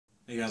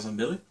Hey guys, I'm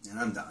Billy. And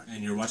I'm Don.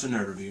 And you're watching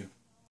Nerd Review.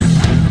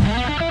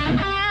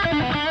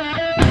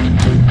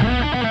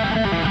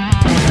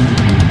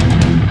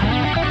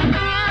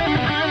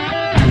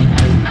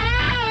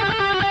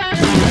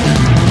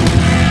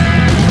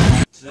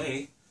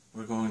 Today,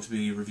 we're going to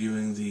be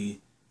reviewing the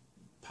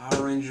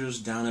Power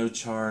Rangers Dino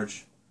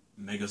Charge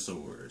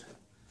Megazord.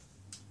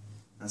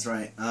 That's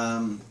right.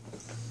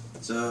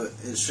 So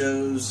it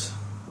shows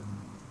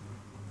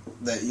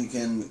that you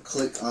can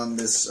click on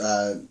this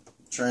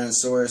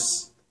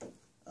Tyrannosaurus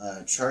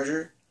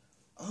charger.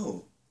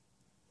 Oh,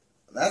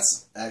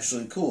 that's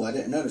actually cool. I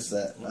didn't notice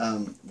that.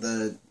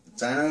 The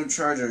Dino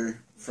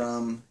charger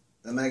from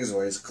the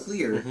Megazord is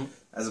clear,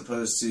 as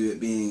opposed to it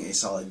being a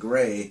solid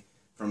gray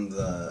from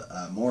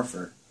the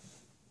Morpher.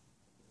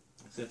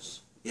 Like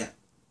this. Yeah.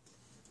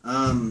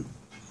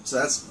 So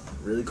that's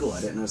really cool. I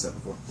didn't notice that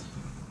before.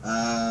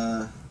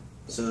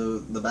 So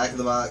the back of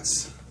the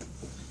box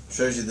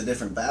shows you the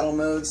different battle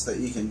modes that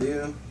you can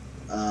do.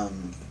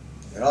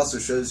 It also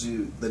shows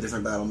you the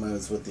different battle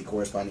modes with the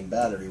corresponding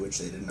battery, which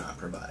they did not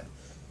provide.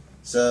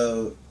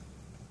 So,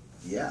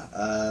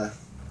 yeah,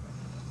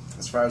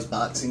 as far as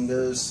boxing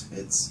goes,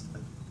 it's a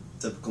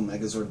typical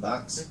Megazord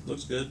box.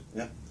 Looks good.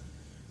 Yeah.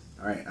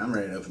 Alright, I'm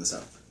ready to open this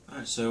up.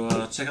 Alright, so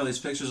check out these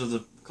pictures of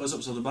the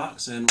close-ups of the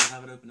box, and we'll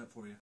have it opened up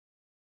for you.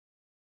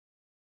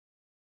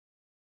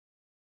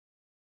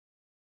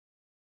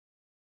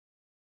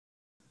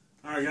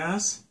 Alright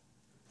guys,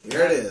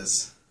 Here it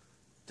is.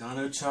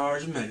 Dino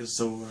Charge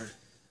Megazord.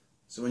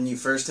 So when you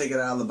first take it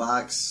out of the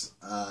box,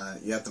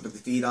 you have to put the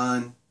feet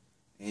on,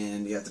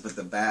 and you have to put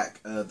the back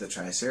of the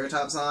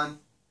Triceratops on.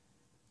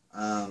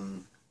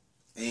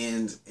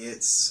 And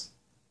it's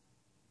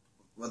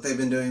what they've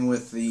been doing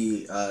with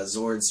the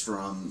Zords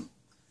from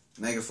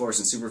Megaforce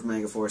and Super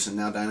Megaforce and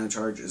now Dino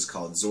Charge is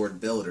called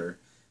Zord Builder,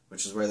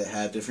 which is where they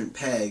have different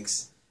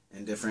pegs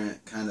and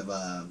different kind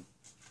of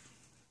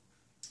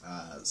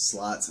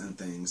slots and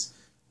things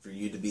for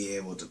you to be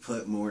able to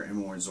put more and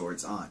more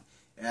Zords on.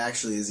 It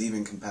actually is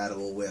even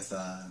compatible with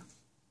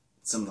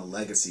some of the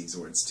Legacy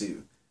Zords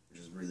too, which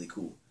is really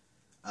cool.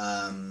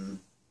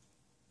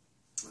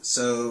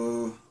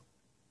 So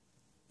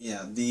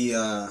yeah,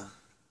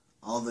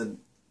 all the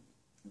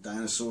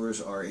dinosaurs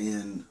are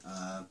in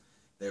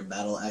their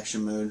battle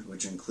action mode,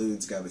 which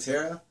includes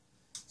Gabatera.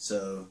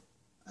 So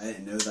I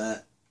didn't know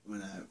that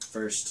when I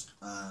first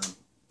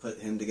put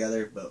him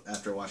together, but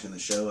after watching the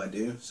show I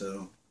do.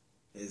 So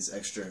his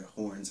extra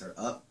horns are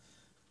up.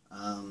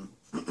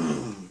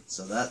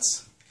 So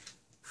that's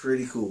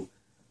pretty cool.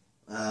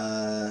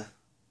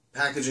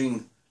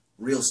 Packaging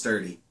real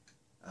sturdy.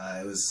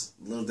 It was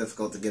a little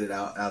difficult to get it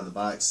out of the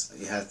box.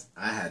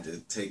 I had to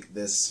take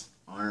this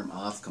arm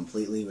off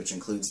completely, which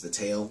includes the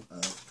tail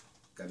of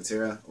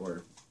Gabatera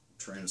or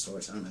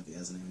Tyrannosaurus. I don't know if he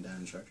has a name in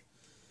Dino Charge.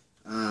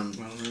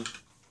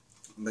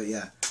 But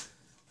yeah.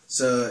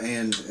 So,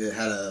 and it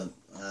had a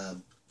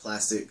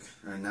plastic,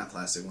 or not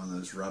plastic, one of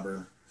those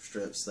rubber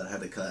strips that I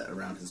had to cut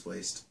around his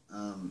waist.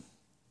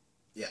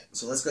 Yeah,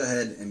 so let's go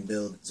ahead and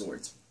build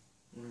Zords.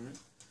 Alright.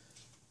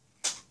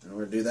 In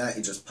order to do that,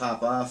 you just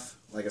pop off.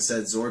 Like I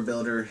said, Zord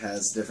Builder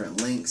has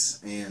different links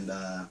and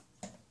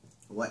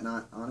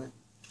whatnot on it.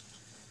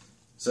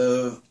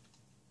 So,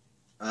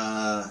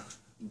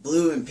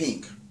 blue and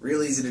pink,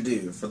 real easy to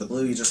do. For the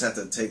blue, you just have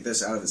to take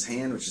this out of his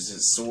hand, which is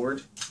his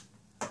sword.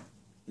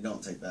 You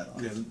don't take that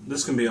off. Yeah,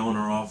 this can be on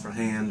or off for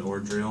hand or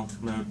drill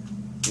mode.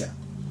 Yeah.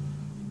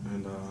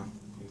 And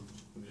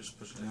you just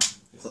push it down.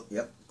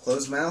 Yep.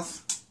 Closed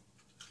mouth.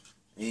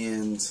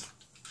 And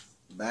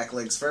back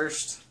legs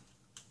first.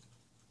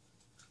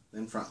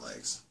 Then front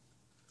legs.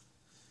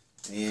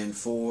 And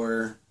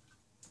for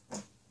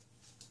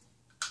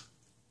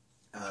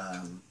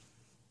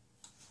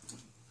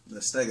the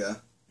Stega,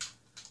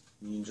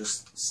 you can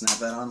just snap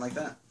that on like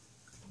that.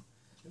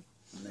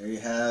 And there you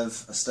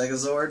have a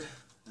Stegazord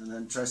and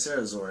then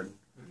Tricerazord.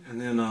 And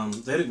then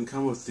they didn't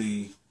come with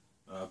the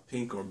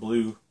pink or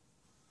blue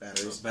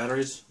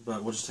Batteries.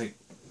 but we'll just take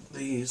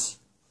these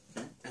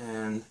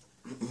and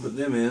put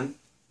them in,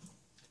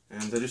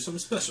 and they do something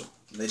special.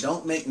 They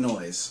don't make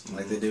noise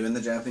like they do in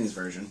the Japanese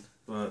version.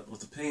 But with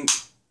the pink,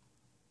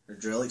 her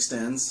drill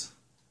extends,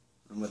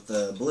 and with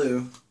the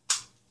blue,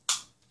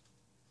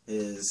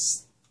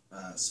 his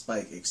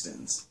spike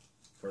extends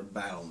for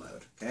battle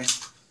mode. Okay?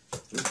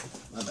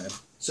 My bad.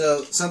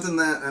 So, something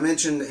that I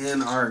mentioned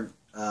in our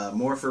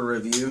Morpher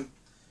review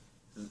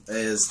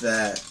is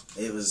that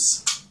it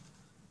was,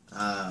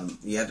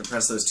 you had to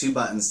press those two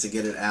buttons to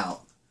get it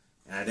out.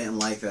 And I didn't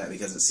like that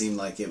because it seemed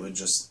like it would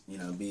just,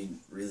 be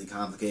really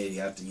complicated.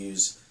 You have to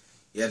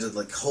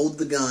like hold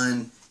the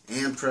gun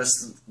and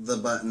press the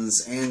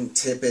buttons and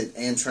tip it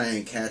and try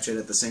and catch it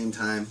at the same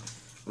time.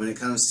 When it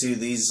comes to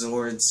these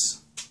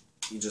Zords,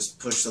 you just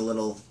push the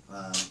little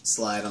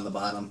slide on the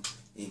bottom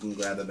and you can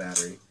grab the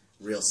battery.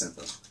 Real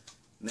simple.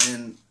 And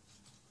then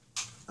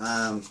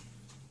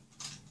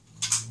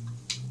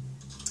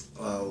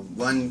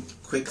one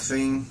quick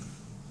thing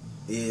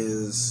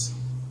is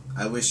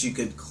I wish you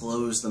could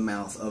close the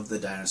mouth of the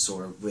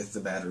dinosaur with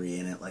the battery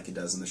in it like it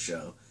does in the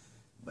show,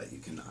 but you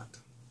cannot.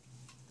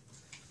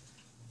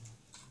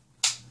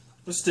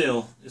 But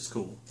still, it's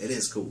cool. It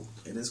is cool.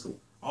 It is cool.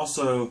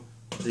 Also,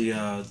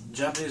 the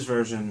Japanese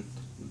version,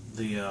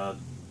 the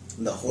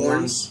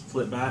horns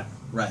flip back.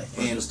 Right.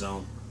 And just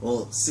don't.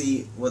 Well,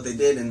 see, what they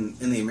did in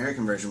the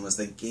American version was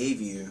they gave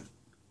you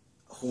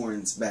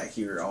horns back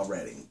here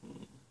already.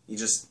 You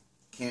just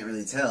can't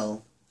really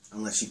tell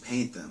unless you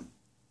paint them.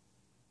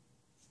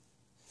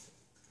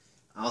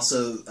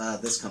 Also,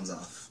 this comes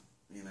off.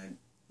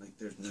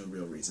 There's no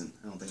real reason.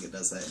 I don't think it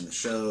does that in the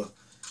show.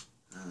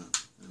 I don't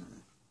know.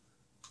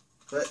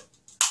 But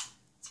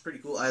it's pretty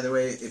cool either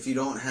way. If you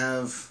don't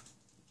have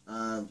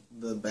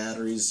the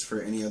batteries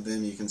for any of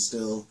them, you can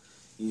still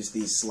use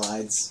these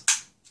slides,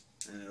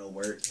 and it'll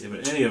work. Yeah,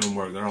 but any of them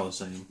work. They're all the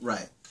same.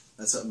 Right.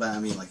 That's what, but I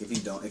mean, like, if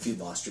you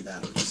lost your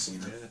batteries, you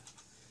know,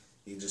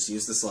 you just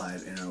use the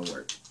slide and it'll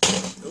work.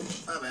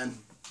 Oh, my bad.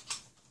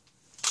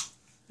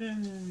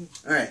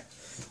 All right,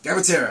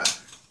 Gabatera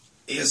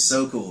is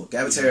so cool.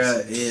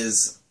 Gabatera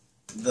is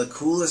the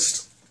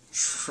coolest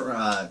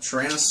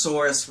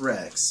Tyrannosaurus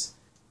Rex,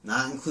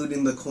 not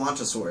including the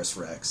Quantosaurus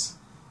Rex,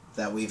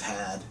 that we've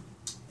had,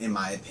 in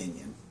my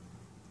opinion.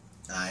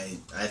 I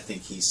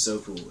think he's so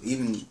cool.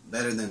 Even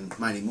better than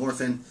Mighty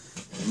Morphin,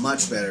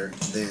 much better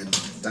than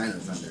Dino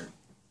Thunder.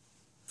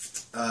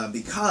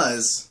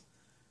 Because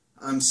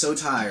I'm so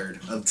tired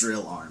of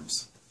drill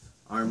arms.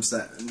 Arms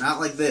that, not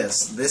like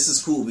this. This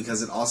is cool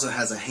because it also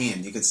has a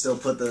hand. You could still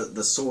put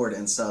the sword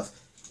and stuff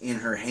in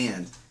her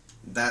hand.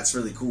 That's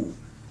really cool.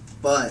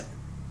 But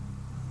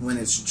when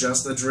it's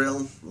just a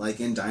drill, like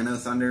in Dino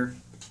Thunder,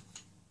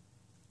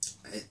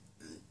 it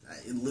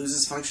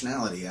loses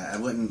functionality. I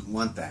wouldn't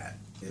want that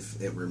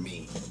if it were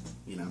me,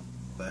 you know.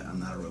 But I'm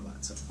not a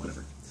robot, so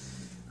whatever.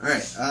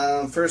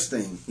 Alright, first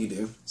thing you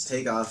do is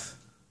take off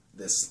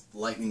this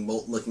lightning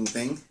bolt looking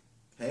thing.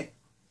 Okay?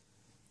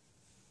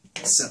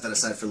 Set that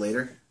aside for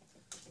later.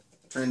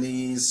 Turn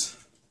these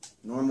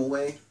normal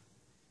way.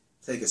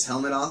 Take his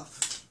helmet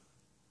off.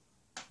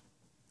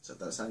 Set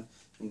that aside.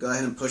 And go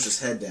ahead and push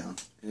his head down.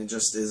 And it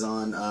just is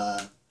on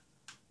a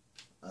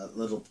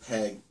little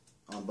peg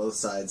on both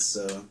sides,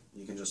 so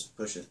you can just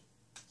push it.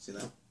 See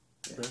that?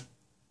 Yeah. Okay.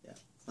 Yeah,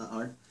 it's not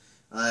hard.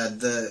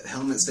 The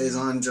helmet stays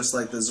on just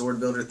like the Zord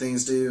Builder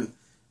things do,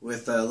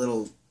 with a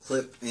little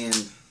clip and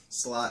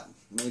slot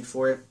made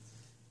for it.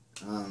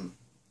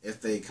 If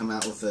they come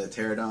out with a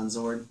Pterodon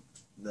Zord,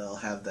 they'll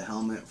have the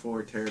helmet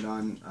for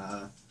Pterodon.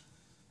 I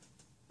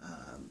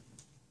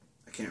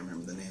can't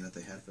remember the name that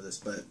they had for this,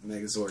 but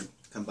Megazord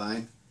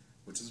combined,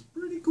 which is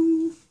pretty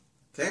cool.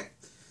 Okay,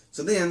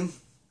 so then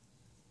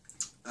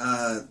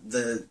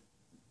the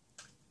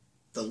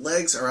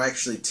legs are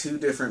actually two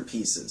different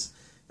pieces.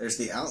 There's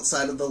the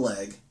outside of the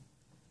leg,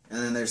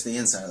 and then there's the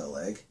inside of the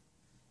leg.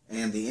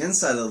 And the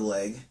inside of the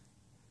leg,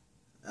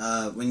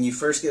 when you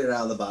first get it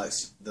out of the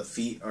box, the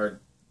feet are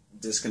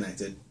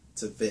disconnected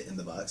to fit in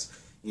the box.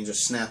 You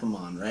just snap them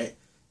on, right?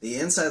 The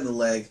inside of the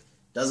leg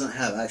doesn't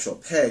have actual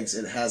pegs.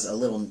 It has a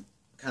little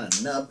kind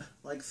of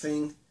nub-like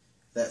thing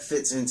that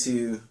fits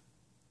into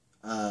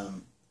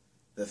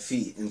the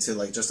feet, into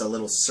like just a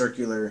little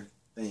circular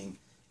thing.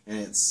 And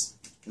it's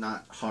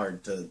not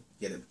hard to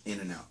get it in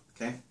and out,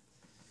 okay?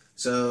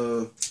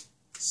 So,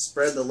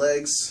 spread the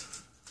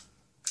legs,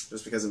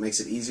 just because it makes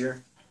it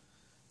easier.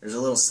 There's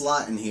a little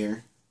slot in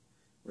here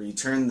where you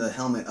turn the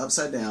helmet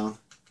upside down,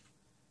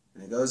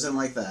 and it goes in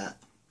like that.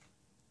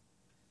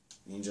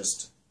 And you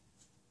just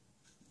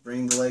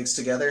bring the legs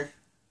together,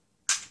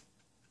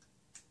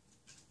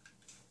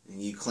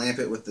 and you clamp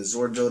it with the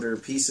Zord Builder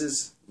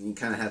pieces. And you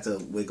kind of have to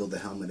wiggle the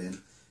helmet in,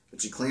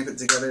 but you clamp it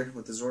together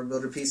with the Zord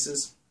Builder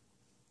pieces,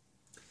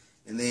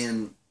 and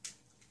then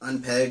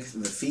unpeg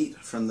the feet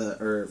from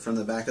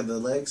the back of the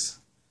legs.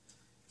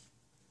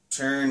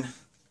 Turn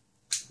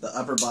the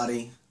upper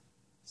body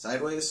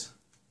sideways,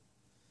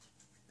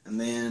 and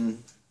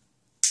then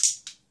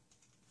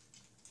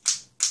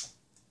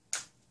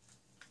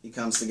he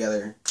comes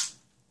together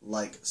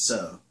like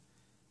so.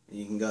 And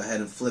you can go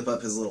ahead and flip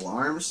up his little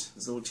arms,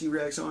 his little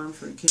T-Rex arms,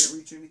 so he can't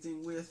reach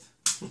anything with.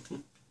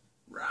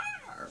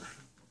 Rawr.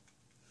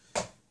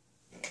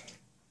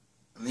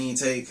 And then you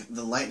take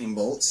the lightning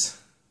bolts,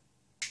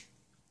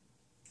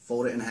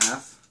 fold it in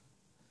half,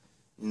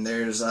 and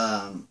there's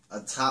a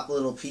top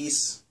little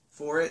piece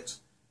for it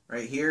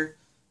right here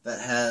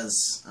that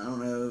has, I don't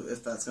know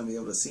if that's going to be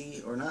able to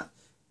see or not,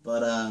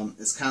 but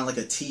it's kind of like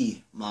a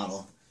T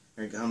model.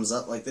 It comes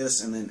up like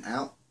this and then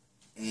out,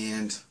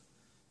 and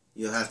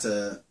you'll have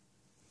to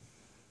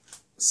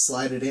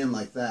slide it in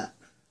like that,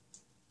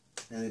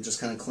 and it just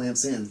kind of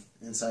clamps in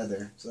inside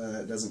there so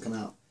that it doesn't come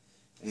out.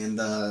 And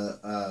the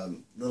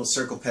little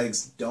circle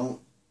pegs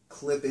don't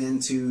clip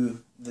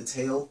into the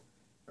tail,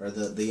 or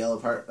the yellow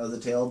part of the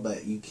tail,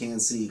 but you can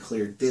see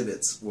clear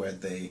divots where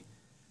they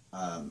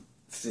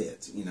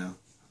fit, you know.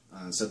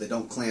 So they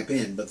don't clamp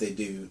in, but they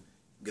do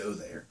go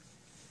there.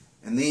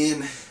 And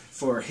then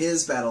for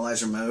his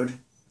Battleizer mode,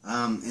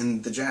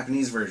 in the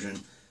Japanese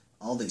version,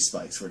 all these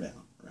spikes were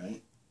down,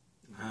 right?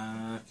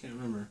 I can't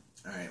remember.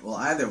 Alright, well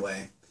either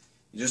way,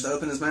 you just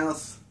open his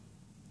mouth,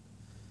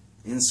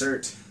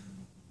 insert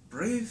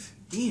Brave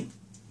him,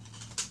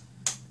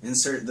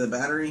 insert the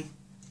battery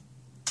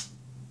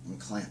and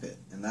clamp it,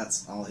 and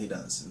that's all he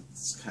does.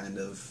 It's kind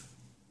of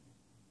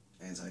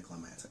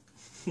anticlimactic.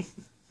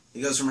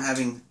 He goes from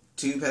having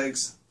 2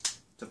 pegs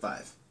to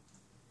 5.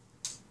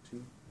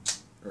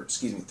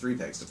 3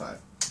 pegs to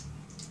 5.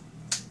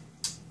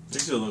 He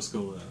still looks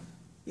cool though.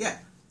 Yeah,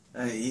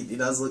 he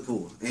does look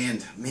cool,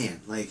 and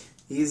man, like,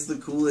 he's the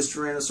coolest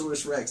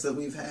Tyrannosaurus Rex that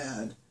we've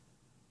had.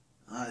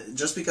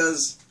 Just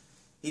because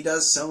he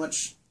does so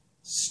much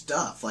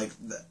stuff. Like,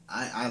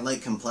 I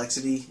like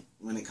complexity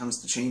when it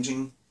comes to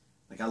changing.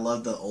 Like, I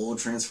love the old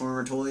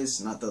Transformer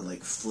toys, not the,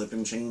 like, flip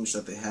and change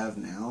that they have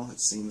now. It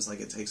seems like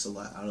it takes a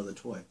lot out of the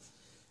toy.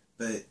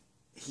 But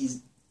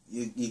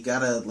you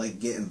gotta, like,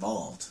 get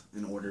involved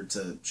in order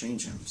to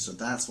change him. So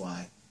that's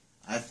why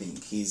I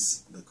think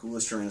he's the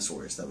coolest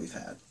Tyrannosaurus that we've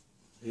had.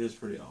 He is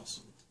pretty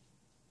awesome.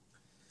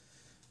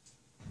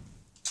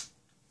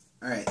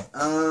 Alright,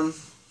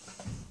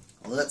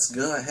 let's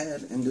go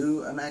ahead and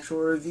do an actual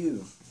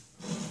review.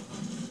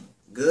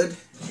 Good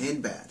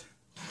and bad.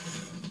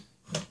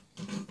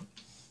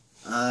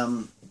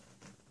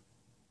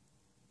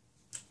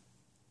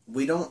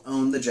 We don't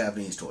own the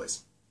Japanese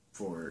toys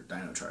for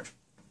Dino Charge.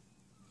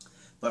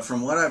 But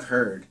from what I've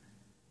heard,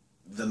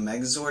 the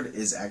Megazord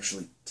is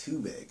actually too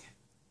big.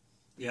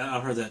 Yeah,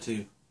 I've heard that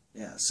too.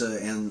 Yeah, so,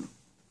 and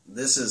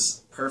this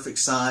is perfect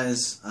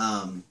size.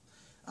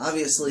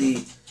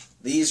 Obviously,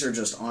 these are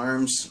just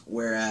arms,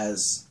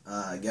 whereas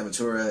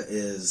Gabatura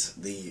is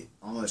the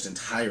almost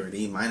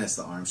entirety minus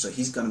the arms, so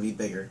he's going to be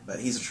bigger. But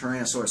he's a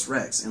Tyrannosaurus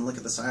Rex, and look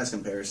at the size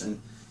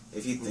comparison.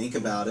 If you think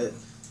about it,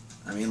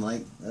 I mean,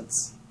 like,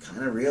 that's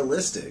kind of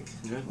realistic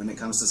when it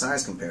comes to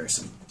size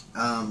comparison.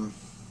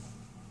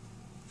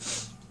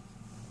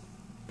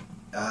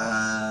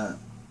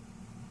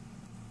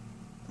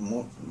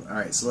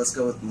 Alright, so let's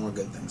go with more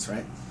good things,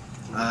 right?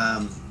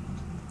 I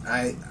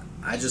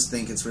just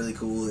think it's really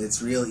cool. It's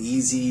real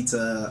easy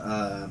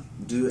to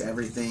do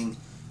everything.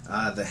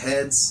 The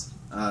heads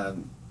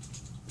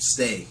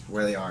stay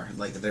where they are,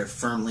 like they're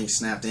firmly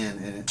snapped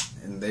in,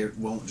 and they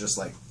won't just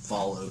like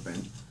fall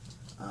open.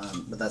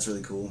 But that's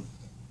really cool.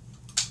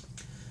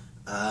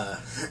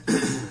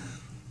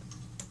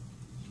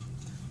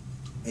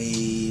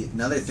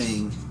 Another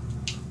thing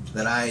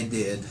that I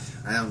did,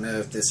 I don't know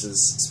if this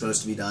is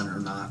supposed to be done or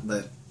not,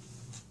 but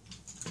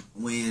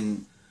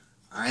when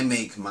I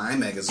make my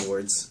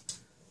Megazords,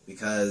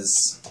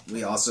 because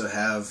we also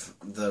have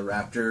the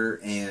Raptor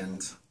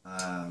and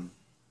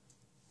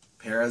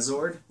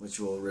Parazord, which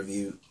we'll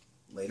review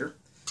later,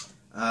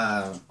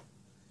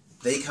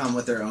 they come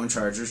with their own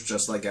chargers,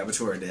 just like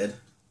Gabatura did,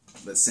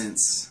 but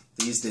since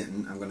these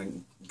didn't, I'm going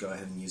to go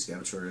ahead and use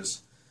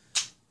Gabatura's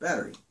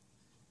battery.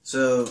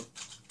 So,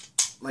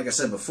 like I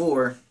said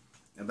before,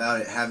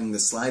 about it having the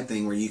slide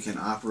thing where you can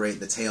operate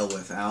the tail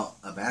without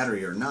a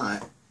battery or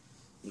not,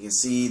 you can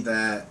see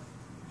that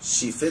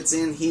she fits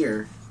in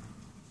here.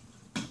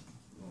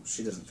 Well,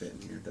 she doesn't fit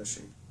in here, does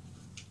she?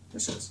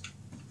 Yes, she does.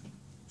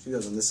 She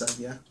goes on this side,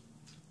 yeah?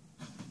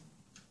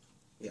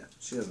 Yeah,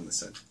 she goes on this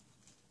side.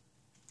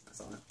 I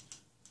thought.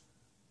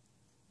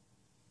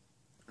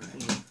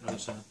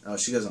 Alright. Oh,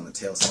 she goes on the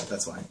tail side,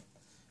 that's why.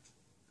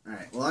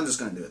 Alright, well, I'm just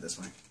going to do it this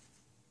way.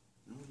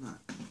 No, I'm not.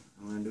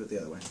 I'm going to do it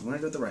the other way. I'm going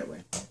to do it the right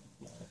way.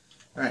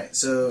 Alright,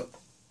 so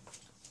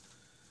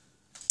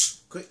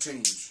quick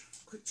change.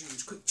 Quick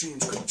change, quick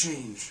change, quick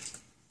change.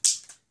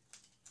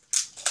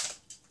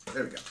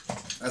 There we go.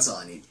 That's all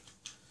I need.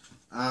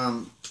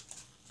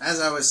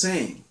 As I was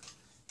saying,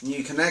 when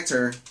you connect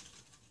her,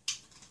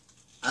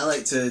 I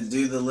like to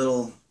do the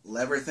little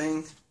lever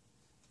thing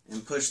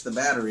and push the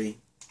battery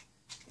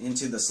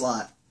into the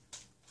slot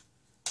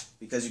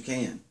because you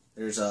can.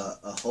 There's a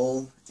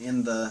hole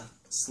in the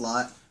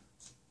slot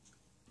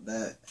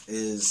that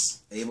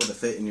is able to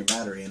fit in your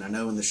battery, and I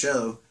know in the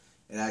show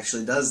it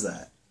actually does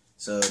that.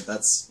 So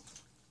that's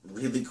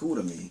really cool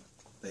to me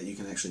that you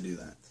can actually do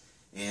that.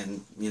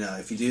 And, you know,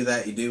 if you do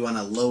that, you do want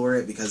to lower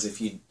it, because if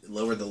you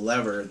lower the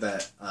lever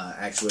that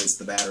actuates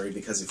the battery,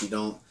 because if you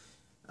don't,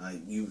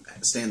 you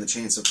stand the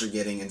chance of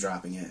forgetting and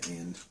dropping it,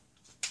 and,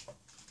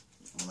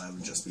 well, that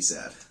would just be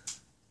sad.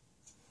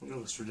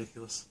 Oh, it's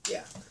ridiculous.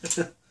 Yeah.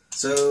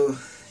 So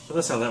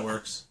that's how that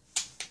works.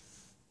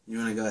 You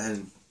want to go ahead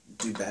and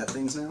do bad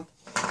things now?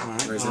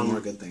 Alright. Or is there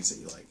more good things that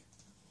you like?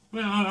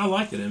 Well, I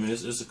like it. I mean,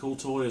 it's a cool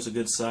toy. It's a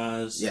good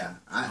size. Yeah.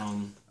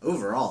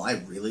 Overall,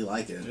 I really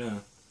like it. Yeah.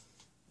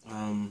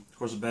 Of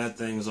course, the bad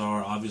things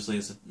are, obviously,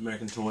 it's an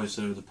American toy,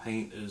 so the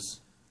paint is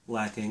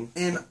lacking.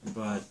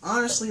 But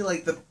honestly,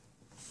 like,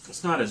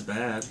 it's not as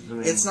bad. I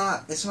mean, it's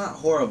not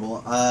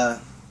horrible.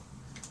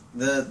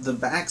 The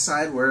back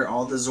side where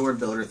all the Zord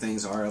builder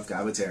things are of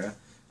Gabatera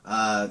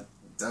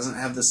doesn't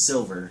have the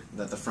silver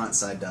that the front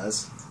side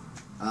does.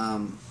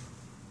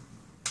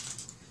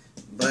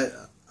 But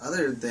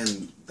other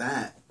than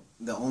that,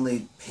 the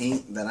only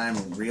paint that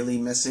I'm really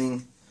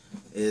missing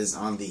is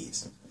on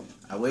these.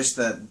 I wish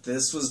that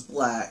this was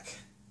black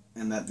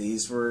and that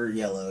these were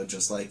yellow,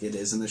 just like it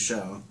is in the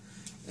show.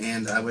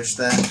 And I wish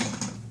that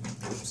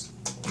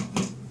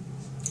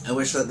I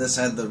wish that this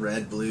had the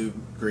red, blue,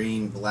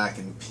 green, black,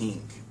 and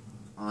pink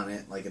on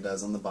it like it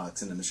does on the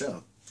box and in the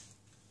show.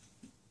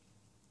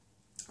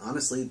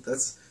 Honestly,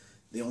 that's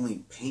the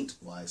only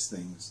paint-wise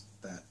things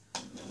that...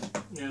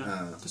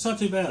 Yeah, it's not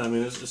too bad. I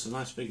mean, it's a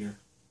nice figure.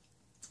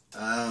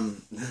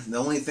 The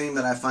only thing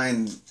that I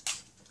find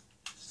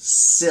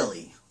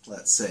silly,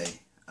 let's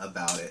say,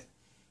 about it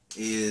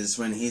is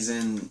when he's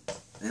in,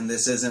 and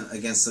this isn't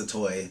against the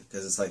toy,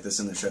 because it's like this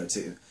in the show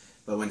too,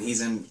 but when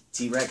he's in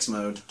T-Rex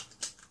mode,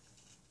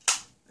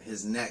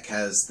 his neck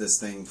has this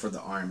thing for the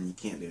arm, and you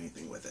can't do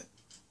anything with it.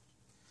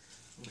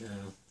 Yeah.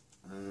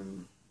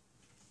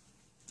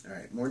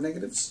 Alright, more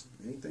negatives?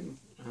 Anything?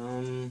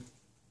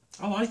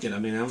 I like it. I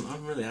mean,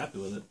 I'm really happy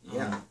with it.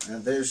 Yeah,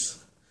 there's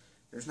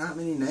not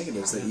many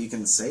negatives that you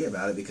can say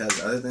about it, because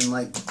other than,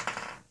 like,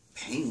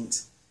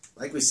 paint,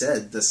 like we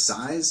said, the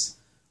size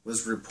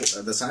was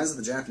the size of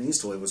the Japanese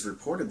toy was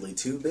reportedly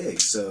too big.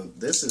 So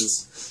this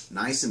is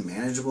nice and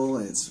manageable,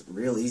 and it's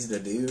real easy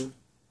to do.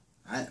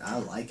 I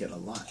like it a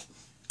lot.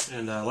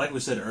 And like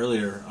we said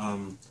earlier,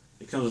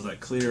 it comes with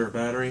that clear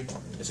battery.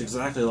 It's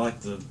exactly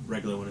like the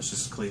regular one. It's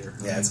just clear.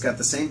 Yeah, it's got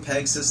the same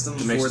peg system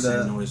for the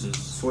same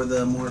noises for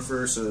the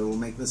morpher, so it will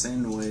make the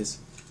same noise.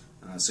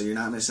 So you're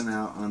not missing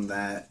out on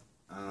that,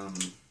 or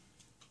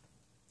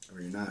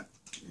you're not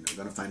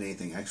going to find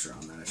anything extra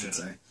on that, I should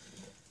say.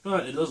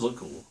 But it does look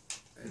cool.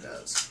 It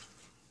does.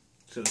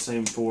 It's got the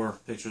same 4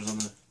 pictures on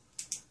the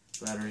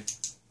battery.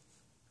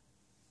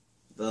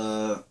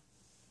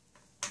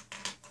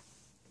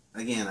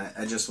 Again,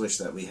 I just wish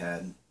that we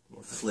had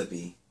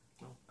flippy.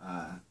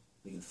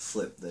 You can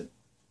flip the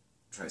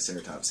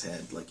Triceratops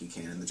head like you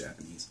can in the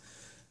Japanese.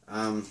 Go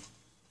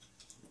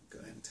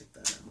ahead and take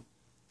that out.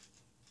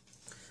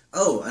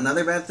 Oh,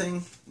 another bad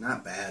thing?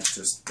 Not bad,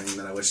 just thing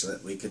that I wish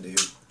that we could do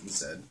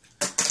instead.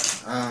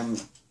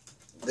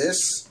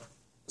 This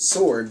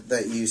sword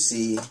that you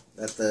see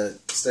that the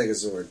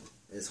Megazord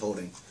is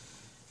holding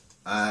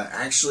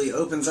actually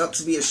opens up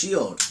to be a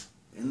shield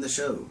in the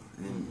show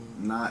and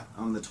not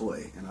on the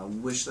toy, and I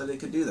wish that it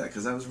could do that,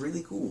 because that was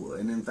really cool.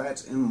 And in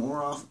fact, in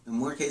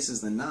more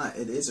cases than not,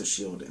 it is a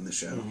shield in the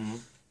show.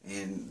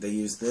 And they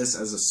use this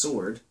as a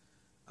sword,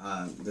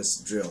 this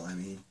drill, I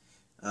mean,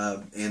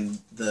 and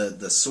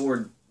the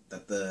sword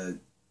that the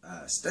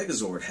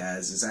Megazord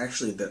has is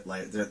actually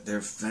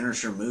their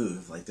finisher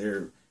move, like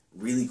their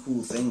really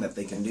cool thing that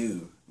they can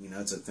do,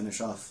 to finish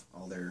off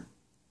all their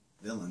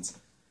villains.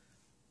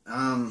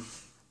 I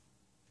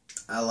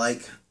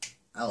like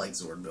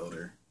Zord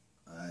Builder.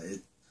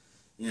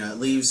 It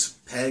leaves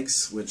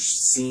pegs which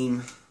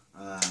seem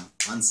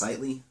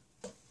unsightly,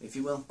 if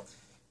you will,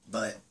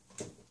 but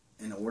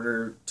in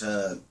order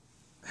to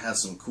have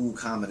some cool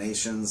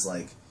combinations,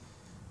 like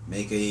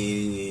make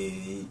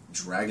a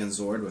Dragon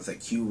Zord with a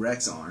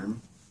Q-Rex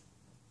arm,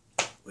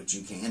 which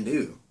you can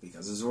do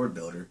because of Zord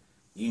Builder,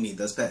 you need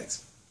those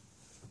pegs.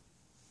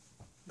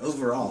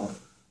 Overall,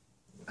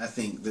 I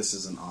think this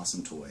is an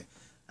awesome toy.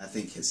 I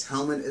think his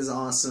helmet is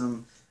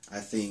awesome. I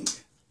think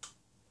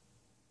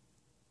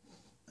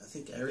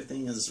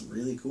everything is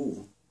really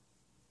cool.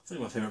 I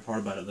think my favorite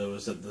part about it, though,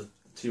 is that the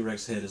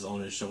T-Rex head is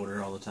on his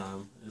shoulder all the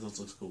time. It looks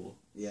cool.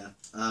 Yeah.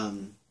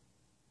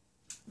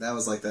 That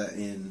was like that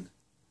in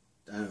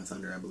Dino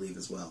Thunder, I believe,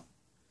 as well.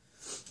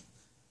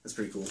 That's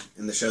pretty cool.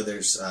 In the show,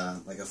 there's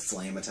like a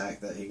flame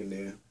attack that he can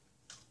do.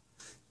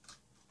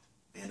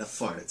 And a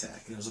fart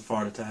attack. There's a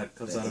fart attack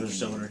comes out of his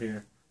shoulder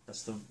here.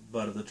 That's the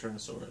butt of the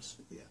Tyrannosaurus.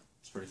 Yeah.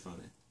 It's pretty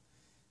funny.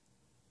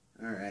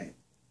 Alright.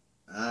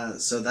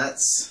 So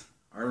that's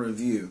our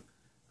review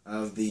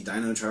of the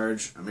Dino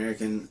Charge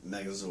American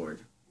Megazord.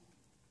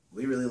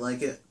 We really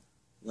like it.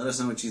 Let us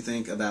know what you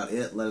think about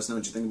it. Let us know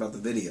what you think about the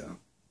video.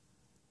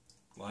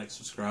 Like,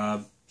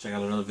 subscribe, check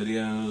out our other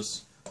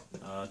videos.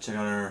 Check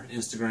out our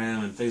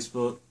Instagram and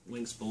Facebook.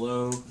 Links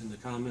below in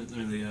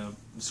the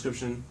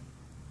description.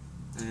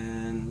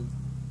 And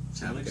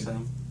see you next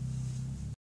time.